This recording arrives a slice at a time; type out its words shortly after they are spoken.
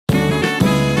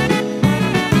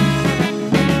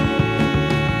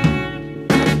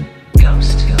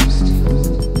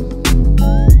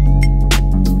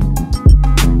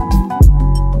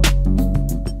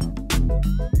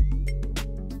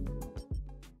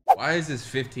Why is this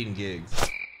 15 gigs?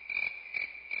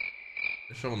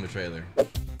 Let's show them the trailer.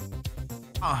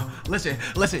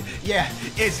 Listen, yeah,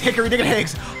 it's Hickory Dickin'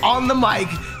 Hicks on the mic,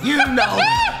 you know.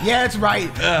 Yeah, it's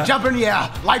right. Jumping,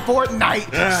 yeah, like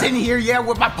Fortnite. Sitting here, yeah,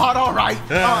 with my pot all right.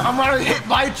 I'm gonna hit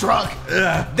my truck.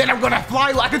 Then I'm gonna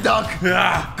fly like a duck.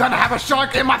 Gonna have a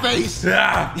shark in my face.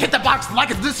 Hit the box like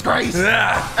a disgrace.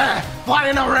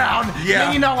 Flying around.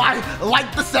 Yeah, you know, I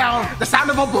like the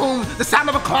sound of a boom, the sound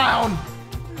of a clown.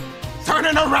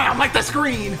 Turning around like the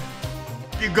screen.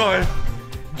 Keep going.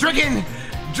 Drinking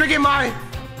my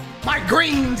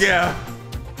greens. Yeah.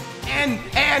 And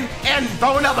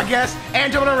throwing up, I guess,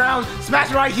 and jumping around,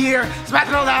 smashing right here,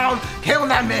 smashing around, killing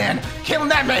that man,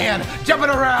 jumping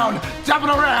around.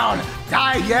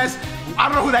 Die, yes. I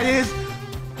don't know who that is.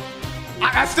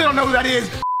 I still don't know who that is.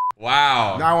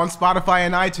 Wow. Now on Spotify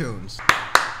and iTunes.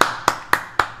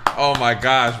 Oh my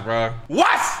gosh, bro.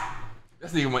 What?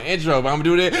 That's not even my intro, but I'm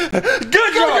gonna do it.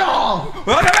 Good job.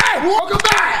 Welcome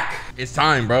back. It's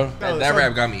time, bro. That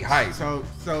rap got me hyped.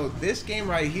 So this game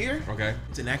right here, okay,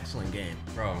 it's an excellent game,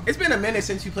 bro. It's been a minute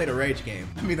since you played a rage game.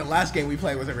 I mean, the last game we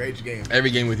played was a rage game. Every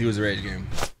game with you was a rage game.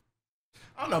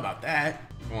 I don't know about that.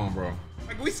 Come on, bro.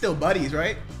 Like, we still buddies,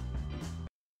 right?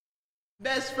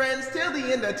 Best friends till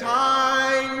the end of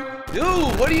time.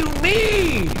 Dude, what do you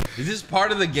mean? Is this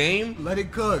part of the game? Let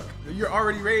it cook. You're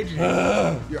already raging.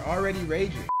 You're already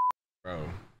raging. Bro,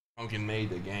 Pumpkin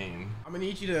made the game. I'm gonna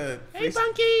need you to... Hey,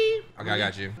 Punky. Okay, I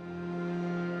got you.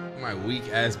 My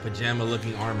weak-ass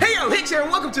pajama-looking armor. Hey, yo, Hicks here, and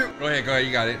welcome to... Go ahead,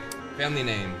 you got it. Family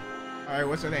name. All right,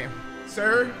 what's her name?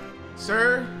 Sir,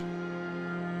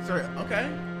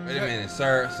 okay. Wait a minute,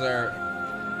 sir.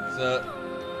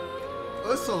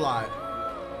 Usalot.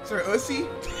 Sir Ussy?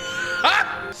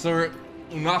 Sir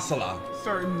Unasala.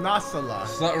 Sir Nasala.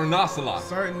 Sir Unasala.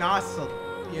 Sir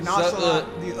Nasala.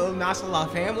 The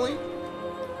Nasala family?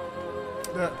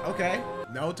 Okay.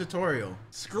 No tutorial.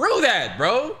 Screw that,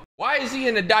 bro. Why is he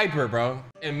in a diaper, bro?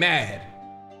 And mad.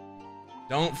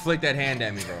 Don't flick that hand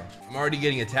at me, bro. I'm already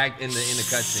getting attacked in the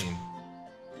cutscene.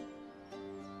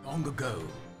 Long ago,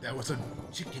 there was a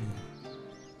chicken.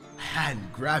 Hand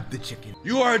grabbed the chicken.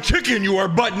 You are a chicken, you are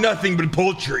but nothing but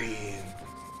poultry.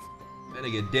 That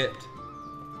nigga dipped.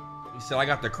 He said, I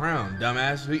got the crown,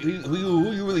 dumbass. Who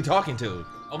you really talking to?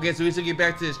 Okay, so he took it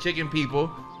back to his chicken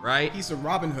people, right? He's the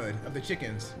Robin Hood of the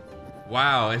chickens.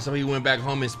 Wow, and so he went back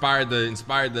home and inspired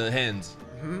the hens.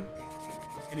 And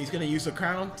he's gonna use the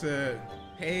crown to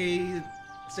pay,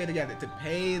 say it together, to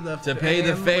pay the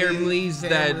families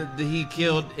that he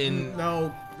killed in...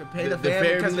 No. To pay the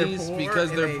families because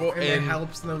they're poor, and it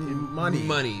helps them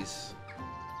monies.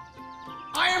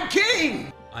 I am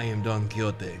king! I am Don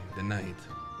Quixote, the knight.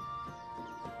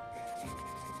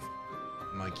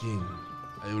 My king,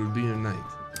 I will be your knight.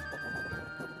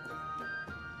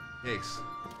 Hicks.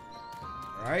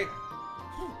 Alright.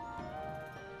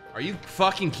 Are you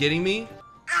fucking kidding me?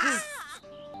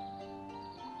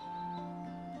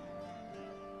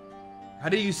 How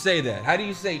do you say that? How do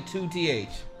you say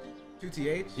 2TH?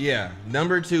 2TH? Yeah,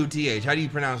 number 2TH. How do you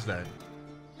pronounce that?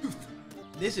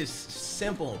 This is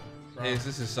simple, bro. Hey,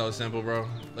 this is so simple, bro.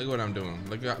 Look at what I'm doing.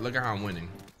 Look at how I'm winning.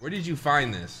 Where did you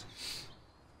find this?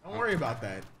 Don't worry about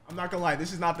that. I'm not gonna lie.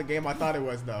 This is not the game I thought it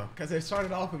was, though. Because it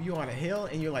started off with you on a hill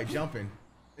and you're like jumping.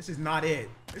 This is not it.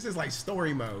 This is like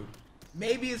story mode.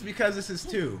 Maybe it's because this is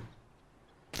 2.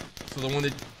 So the one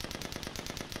that...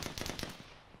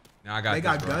 Now I got They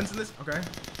this, got bro. guns in this? Okay.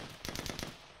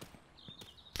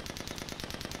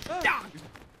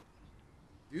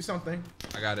 Do something.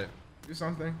 I got it. Do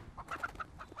something.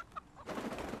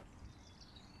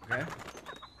 Okay.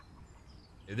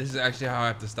 If this is actually how I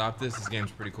have to stop this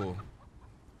game's pretty cool.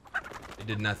 It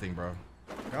did nothing, bro.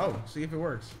 Go. See if it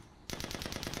works.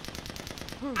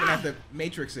 You're gonna have to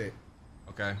matrix it.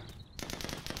 Okay.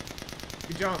 You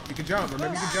can jump. You can jump.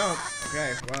 Remember, you can jump.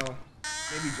 Okay, well,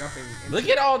 maybe jumping. Look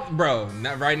at all... Bro,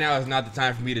 right now is not the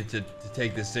time for me to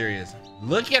take this serious.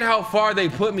 Look at how far they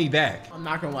put me back. I'm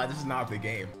not gonna lie, this is not the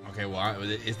game. Okay, well,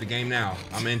 it's the game now.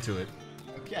 I'm into it.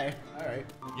 Okay, all right.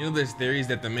 You know, there's theories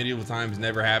that the medieval times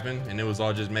never happened and it was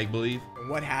all just make-believe? And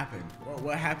what happened?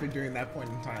 What happened during that point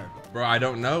in time? Bro, I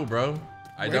don't know, bro.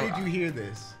 Where did you hear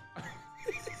this?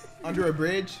 Under a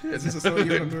bridge? Is this a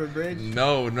story under a bridge?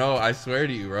 No, I swear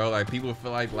to you, bro. Like, people feel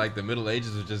like the Middle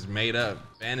Ages was just made up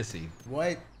fantasy.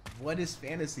 What is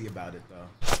fantasy about it, though?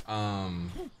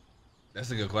 That's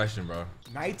a good question, bro.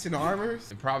 Knights in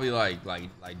armors? And probably like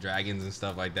dragons and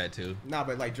stuff like that too. Nah,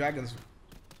 but like dragons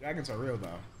are real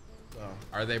though. So.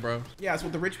 Are they, bro? Yeah, it's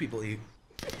what the rich people eat.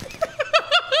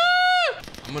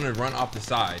 I'm gonna run off the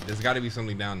side. There's got to be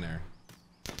something down there.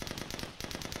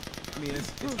 I mean,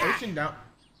 it's ocean down.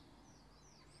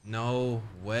 No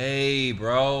way,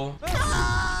 bro.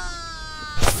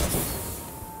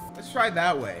 Let's try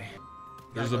that way.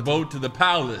 There's a boat to the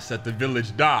palace at the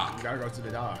village dock. We gotta go to the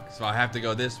dock. So I have to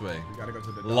go this way. We gotta go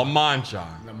to the dock. La Mancha.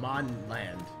 La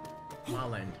Monland.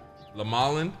 Molland. La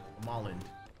Molland? Molland.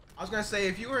 I was gonna say,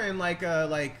 if you were in like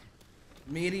a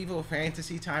medieval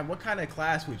fantasy time, what kind of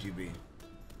class would you be?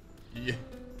 Yeah.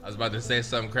 I was about to say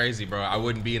something crazy, bro. I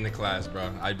wouldn't be in the class,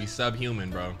 bro. I'd be subhuman,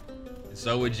 bro. And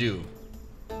so would you.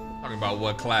 Talking about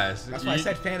what class? That's why I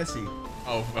said fantasy.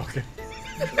 Oh, okay.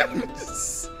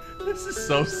 This is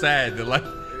so sad. That, like,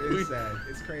 It is sad.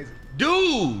 It's crazy.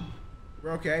 Dude!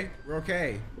 We're okay. We're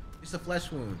okay. It's a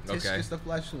flesh wound. It's Okay. just a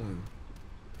flesh wound.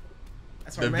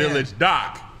 That's our The man. village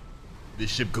dock.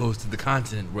 This ship goes to the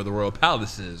continent where the royal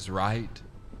palace is, right?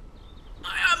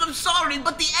 I'm sorry,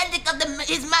 but the edict of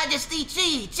His Majesty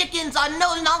chickens are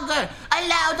no longer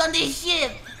allowed on this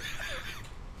ship.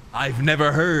 I've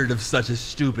never heard of such a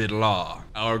stupid law.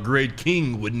 Our great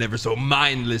king would never so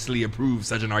mindlessly approve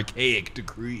such an archaic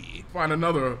decree. Find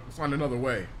another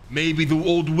way. Maybe the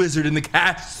old wizard in the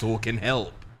castle can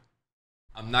help.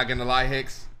 I'm not gonna lie,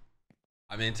 Hicks.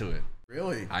 I'm into it.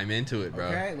 Really? I'm into it, bro.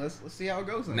 Okay, let's see how it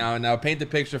goes then. Now paint the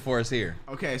picture for us here.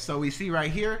 Okay, so we see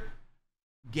right here,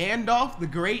 Gandalf the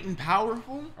Great and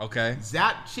Powerful. Okay.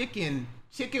 Zapped Chicken.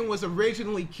 Chicken was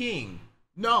originally king.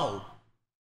 No.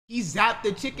 He zapped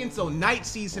the chicken so Knight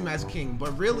sees him as king,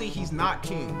 but really he's not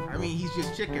king. I mean, he's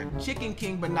just chicken. Chicken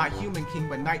king, but not human king,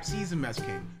 but Knight sees him as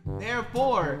king.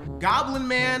 Therefore, Goblin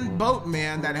Man, Boat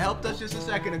Man, that helped us just a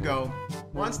second ago,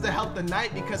 wants to help the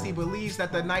Knight because he believes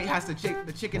that the Knight has the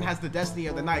chicken has the destiny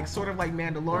of the Knight, sort of like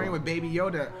Mandalorian with Baby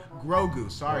Yoda,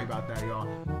 Grogu. Sorry about that, y'all.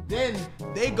 Then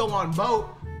they go on boat.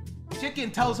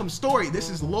 Chicken tells him story. This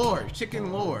is lore,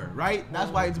 chicken lore, right? That's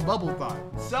why it's bubble thought.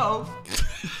 So.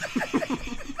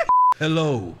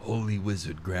 Hello, holy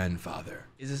wizard grandfather.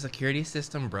 Is the security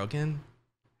system broken?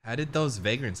 How did those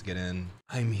vagrants get in?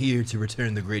 I'm here to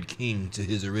return the great king to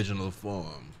his original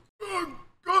form.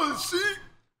 God, see?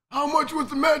 How much was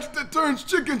the magic that turns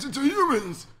chickens into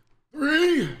humans?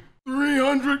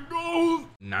 300 gold?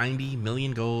 90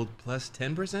 million gold plus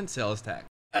 10% sales tax.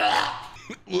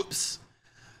 Whoops.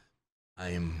 I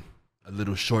am a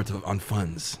little short on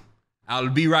funds. I'll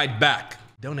be right back.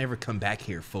 Don't ever come back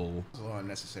here, fool. It's a little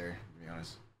unnecessary, to be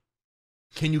honest.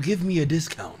 Can you give me a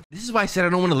discount? This is why I said I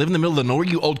don't want to live in the middle of nowhere,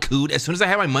 you old coot. As soon as I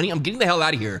have my money, I'm getting the hell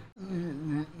out of here.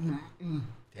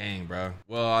 Dang, bro.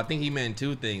 Well, I think he meant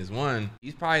two things. One,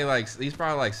 he's probably like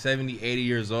 70, 80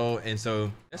 years old, and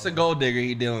so that's a gold digger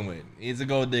he's dealing with. He's a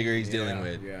gold digger he's dealing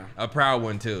with. Yeah. A proud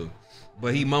one too.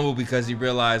 But he mumbled because he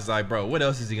realized, like, bro, what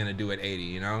else is he gonna do at 80,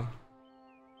 you know?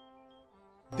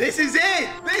 This is it!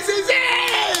 This is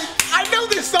it! I know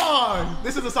this song!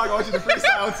 This is the song I want you to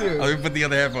freestyle to. Oh, we put the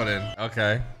other headphone in.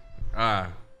 Okay.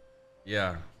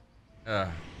 Yeah.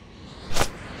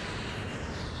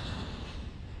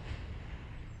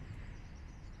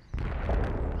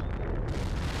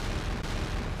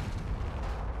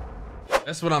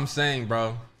 That's what I'm saying,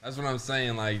 bro. That's what I'm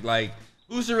saying. Like,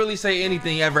 who's to really say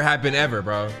anything ever happened ever,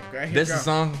 bro? Okay, here This we is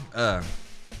go.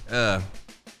 song.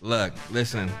 Look,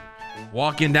 listen.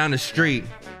 Walking down the street,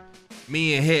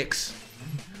 me and Hicks,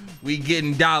 we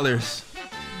getting dollars,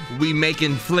 we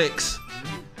making flicks,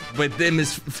 but them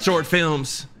is short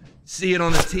films. See it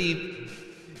on the TV.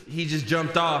 He just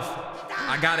jumped off.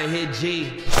 I gotta hit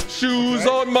G. Shoes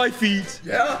on my feet.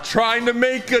 Yeah. Trying to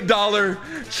make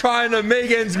 $1, trying to make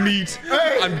ends meet.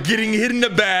 Hey. I'm getting hit in the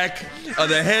back of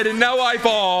the head and now I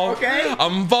fall. Okay.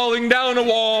 I'm falling down a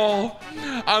wall.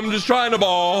 I'm just trying to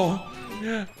ball.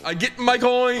 I get my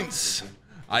coins.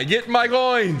 I get my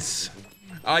coins.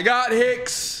 I got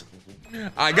Hicks.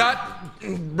 I got,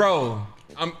 bro.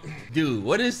 Dude,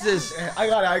 what is this? I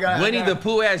got it. Winnie the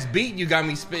Pooh ass beat you got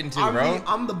me spitting to, bro.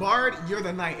 I'm the bard, you're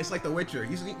the knight. It's like The Witcher.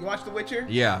 You watch The Witcher?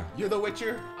 Yeah. You're the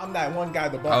Witcher, I'm that one guy,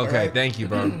 the bard. Okay, right? thank you,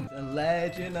 bro. The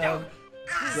legend of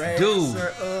Great Dude.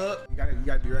 Sir you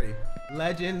gotta be ready.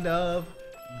 Legend of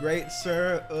Great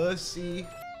Sir Ussy.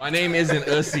 My name isn't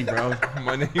Ussy, bro.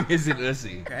 My name isn't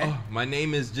Ussy. Okay. Oh, my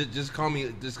name is just call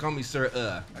me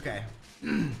Sir Okay.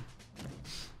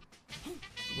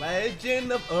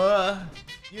 Legend of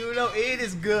you know it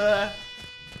is good.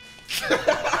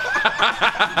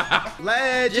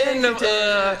 Legend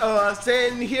of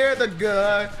sitting here the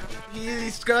good.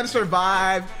 He's gonna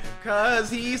survive, cause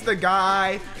he's the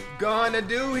guy. Gonna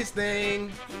do his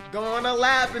thing. Gonna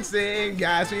laugh and sing.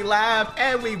 Guys, we laugh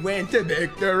and we win to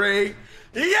victory.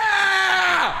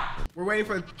 Yeah! We're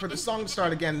waiting for the song to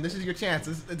start again. This is your chance.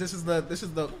 This is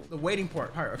the waiting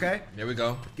part, okay? Here we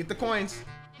go. Get the coins.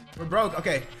 We're broke.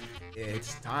 Okay.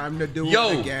 It's time to do Yo.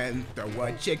 it again. Throw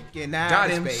a chicken at Got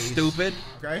his him, face. stupid.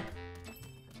 Okay.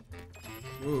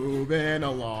 Moving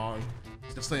along,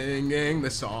 still singing the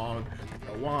song.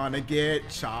 I wanna get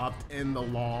chopped in the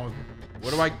lawn.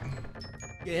 What do I?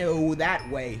 Go that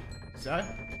way, sir.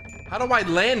 How do I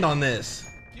land on this?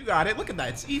 You got it. Look at that.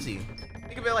 It's easy.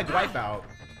 Think of it like Wipeout.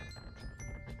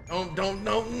 No.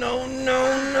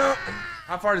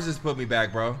 How far does this put me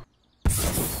back, bro?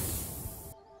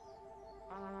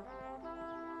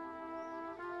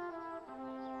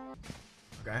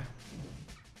 Okay.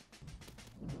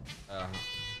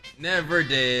 Never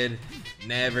did,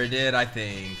 I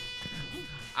think.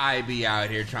 I be out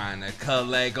here trying to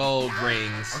collect gold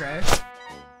rings. Okay.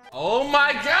 Oh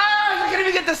my gosh, I can't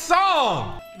even get the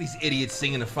song. These idiots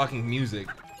singing the fucking music.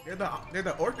 They're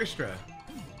the orchestra.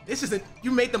 This isn't.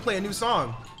 You made them play a new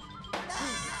song.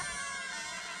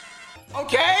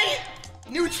 Okay.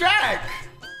 New track.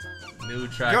 New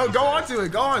track. Go on to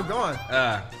it. Go on.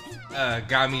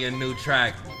 Got me a new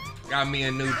track.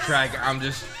 I'm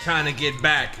just trying to get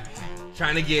back.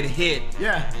 Trying to get hit.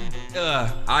 Yeah.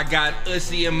 I got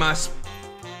ussy in my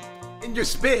In your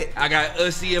spit. I got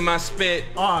ussy in my spit.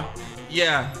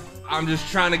 Yeah. I'm just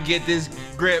trying to get this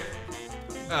grip.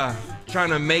 I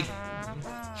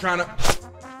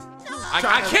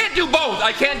can't do both.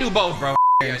 I can't do both, bro.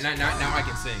 Yeah, now I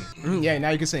can sing. Yeah, now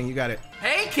you can sing. You got it.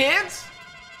 Hey kids,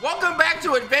 welcome back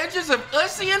to Adventures of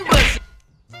Ussy and Bussy.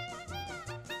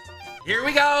 Here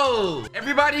we go.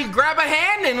 Everybody grab a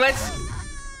hand and let's...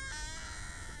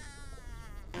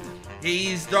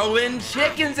 He's throwing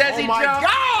chickens as he jumps. Oh my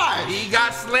God! He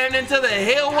got slammed into the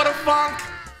hill with a funk.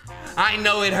 I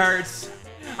know it hurts.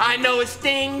 I know it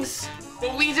stings.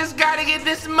 But we just gotta get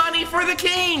this money for the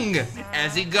king.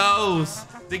 As he goes,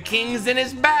 the king's in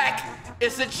his back.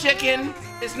 It's a chicken.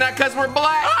 It's not cause we're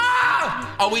black.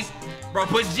 Ah! Always, bro,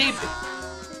 push Jeep.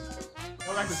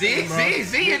 See,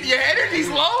 your energy's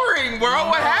lowering, bro.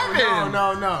 What happened?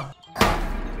 No.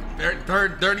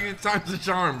 30 times the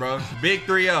charm, bro. Big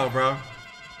 3-0, bro.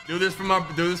 Do this for my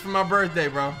birthday,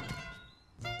 bro.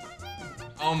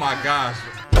 Oh my gosh.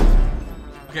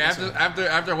 Okay,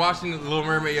 after watching The Little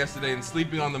Mermaid yesterday and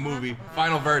sleeping on the movie,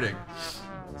 final verdict.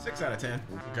 6 out of 10.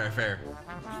 Okay, fair.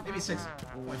 Maybe 6.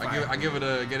 I give it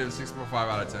a 6.5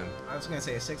 out of 10. I was gonna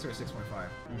say a 6 or a 6.5.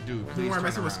 Dude, You please weren't turn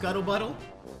messing with around. Scuttlebutt?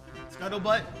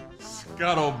 Scuttlebutt?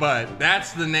 Scuttlebutt.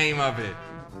 That's the name of it.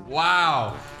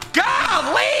 Wow.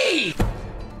 Golly!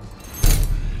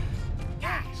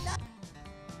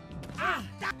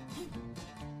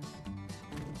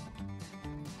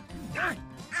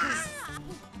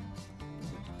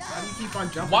 How do you keep on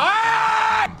jumping?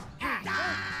 What?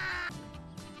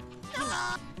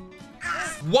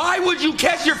 Why would you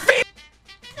catch your feet?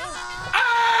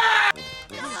 Ah!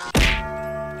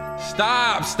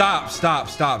 Stop.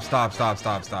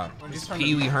 This is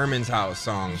Pee Wee Herman's house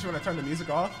song. You just wanna turn the music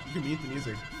off? You can mute the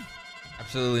music.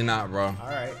 Absolutely not, bro.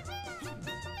 Alright.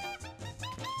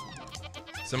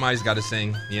 Somebody's got to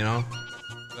sing, you know?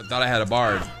 I thought I had a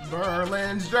bard.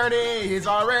 Berlin's journey is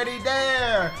already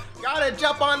there. Gotta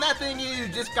jump on that thing, you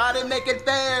just gotta make it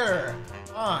fair.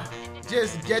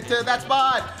 Just get to that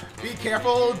spot. Be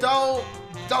careful, don't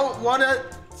wanna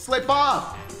slip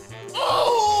off.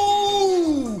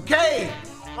 Oh, okay.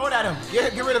 Throw it at him.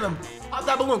 Get rid of him. Pop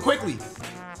that balloon quickly.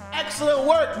 Excellent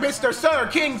work, Mr. Sir,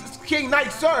 King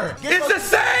Knight Sir. It's a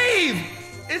save!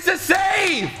 It's a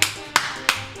save!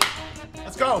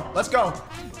 Let's go.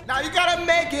 Now you gotta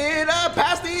make it up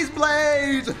past these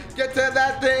blades. Get to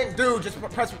that thing. Dude, just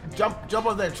jump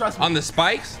on there, trust me. On the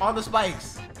spikes? On the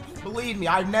spikes. Believe me,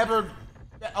 I've never...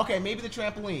 Okay, maybe the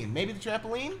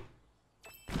trampoline.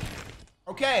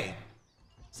 Okay.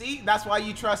 See, that's why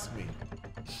you trust me.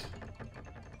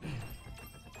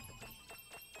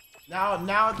 Now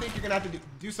I think you're gonna have to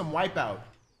do some wipeout.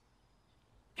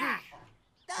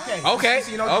 Okay.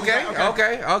 So you know, Okay.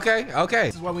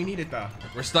 This is what we needed, though.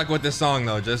 We're stuck with this song,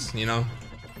 though. Just, you know.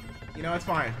 You know, it's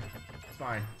fine.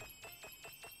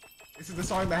 This is the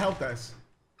song that helped us.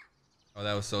 Oh,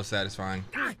 that was so satisfying.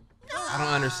 I don't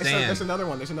understand. There's another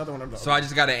one. So I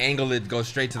just gotta angle it, go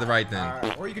straight to the right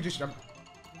then. Or you could just jump.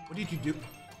 What did you do?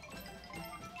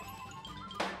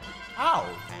 How?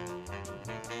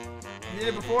 You did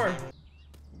it before.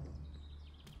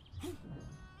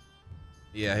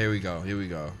 Yeah, here we go.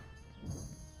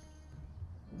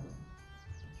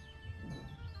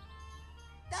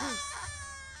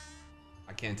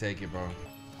 I can't take it, bro.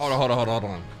 Hold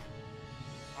on.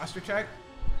 Posture check?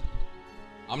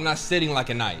 I'm not sitting like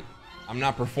a knight. I'm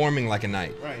not performing like a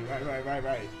knight. Right.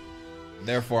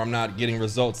 Therefore, I'm not getting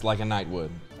results like a knight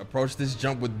would. Approach this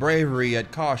jump with bravery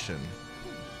yet caution.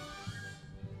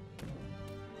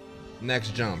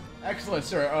 Next jump. Excellent,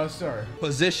 sir. Sir.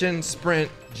 Position, sprint,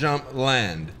 jump,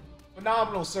 land.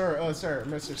 Phenomenal, sir. Sir.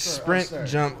 Mr. Sir. Sprint, Sir.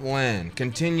 jump, land.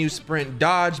 Continue, sprint,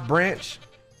 dodge, branch,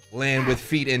 land with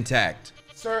feet intact.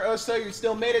 Sir. Sir. You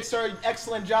still made it, sir.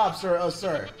 Excellent job, sir.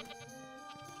 Sir.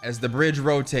 As the bridge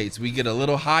rotates, we get a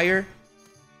little higher,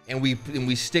 and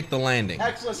we stick the landing.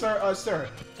 Excellent, sir. Sir.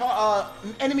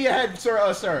 Enemy ahead,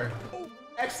 sir. Sir.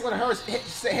 Excellent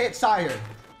hit, sire.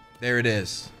 There it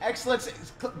is. Excellent.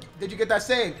 Did you get that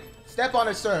save? Step on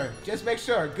it, sir. Just make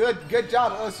sure. Good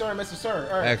job, sir, Mr. Sir.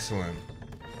 Excellent.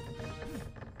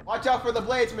 Watch out for the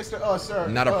blades, Mr. Sir.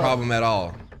 Not a problem at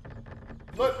all.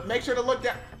 Look, make sure to look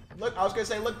down. Look, I was gonna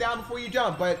say look down before you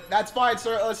jump, but that's fine,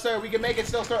 sir. Sir, we can make it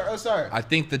still, sir. Sir. I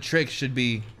think the trick should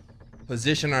be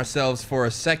position ourselves for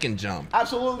a second jump.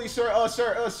 Absolutely, sir.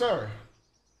 Sir.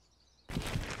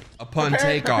 Upon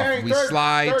takeoff, we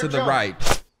slide to the jump.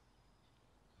 right.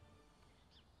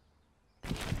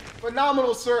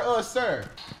 Phenomenal, sir. Sir.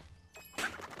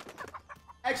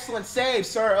 Excellent save,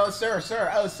 sir.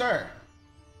 Sir.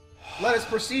 Let us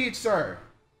proceed, sir.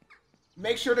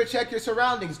 Make sure to check your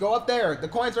surroundings. Go up there. The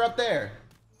coins are up there.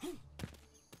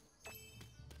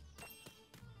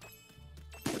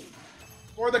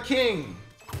 For the king.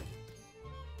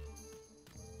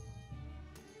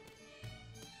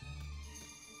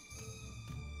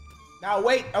 Now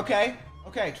wait. Okay.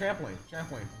 Trampoline.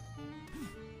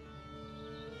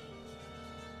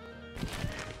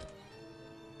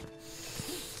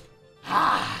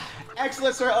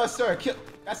 Excellent, sir. Sir.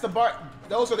 That's the bar.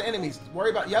 Those are the enemies. Worry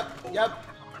about. Yep.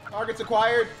 Targets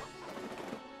acquired.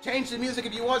 Change the music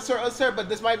if you want, sir. Sir. But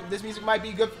this music might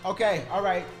be good. Okay. All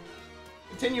right.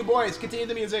 Continue, boys. Continue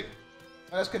the music.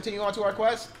 Let us continue on to our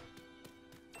quest.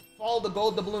 Follow the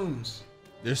gold doubloons.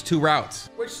 There's 2 routes.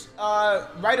 Which,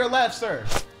 right or left, sir?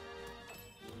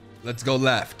 Let's go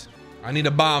left. I need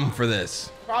a bomb for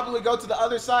this. Probably go to the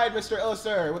other side, Mr.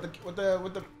 Sir, with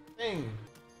the thing.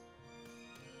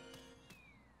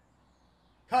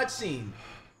 Cutscene.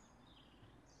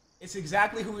 It's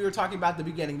exactly who we were talking about at the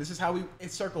beginning. This is how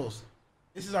it circles.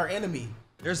 This is our enemy.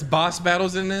 There's boss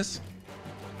battles in this?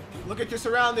 Look at your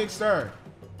surroundings, sir.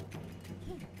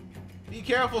 Be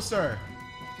careful, sir.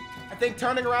 I think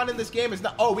turning around in this game is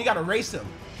not. Oh, we gotta race him.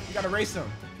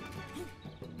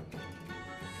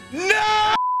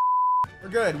 No! We're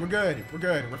good.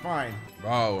 We're fine.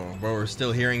 Bro, we're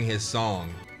still hearing his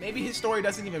song. Maybe his story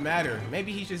doesn't even matter.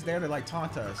 Maybe he's just there to like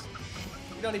taunt us.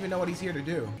 We don't even know what he's here to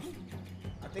do.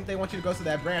 I think they want you to go to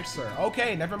that branch, sir.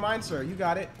 Okay, never mind, sir. You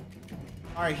got it.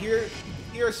 All right,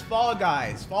 here's Fall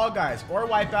Guys. Or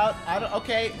Wipeout.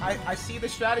 I see the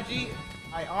strategy.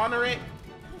 I honor it.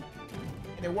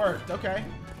 And it worked. Okay.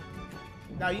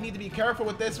 Now you need to be careful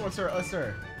with this one, sir.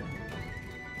 Sir.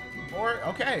 Or,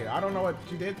 okay. I don't know what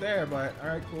you did there, but all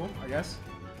right, cool, I guess.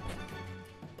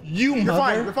 You're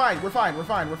fine. We're fine.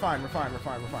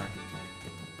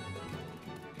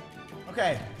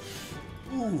 Okay.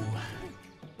 Ooh.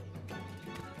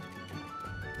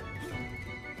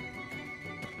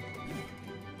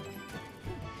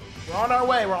 We're on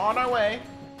our way.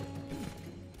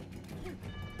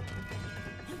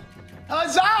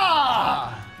 Huzzah!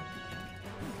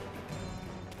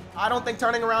 I don't think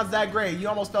turning around's that great. You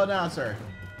almost fell down, sir.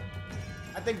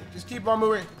 I think just keep on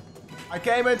moving. I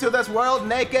came into this world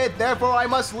naked, therefore I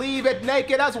must leave it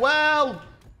naked as well.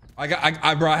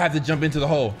 Bro, I have to jump into the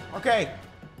hole. Okay.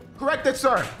 Correct it,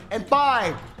 sir. In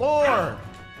 5, 4.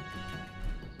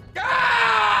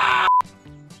 Ah!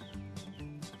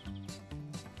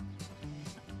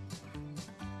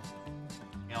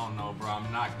 Hell no, bro.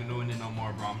 I'm not doing it no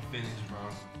more, bro. I'm finished, bro.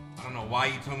 I don't know why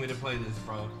you told me to play this,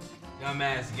 bro.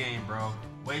 Dumbass game, bro.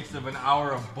 Waste of an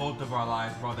hour of both of our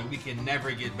lives, bro, that we can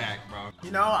never get back, bro.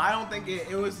 You know, I don't think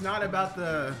it was not about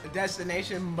the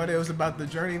destination, but it was about the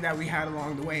journey that we had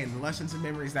along the way and the lessons and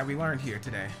memories that we learned here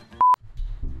today.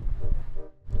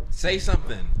 Say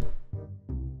something.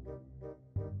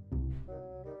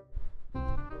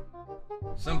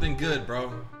 Something good,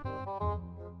 bro.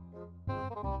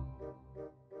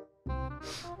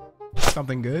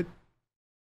 Something good?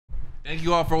 Thank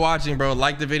you all for watching, bro.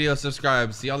 Like the video,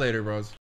 subscribe. See y'all later, bros.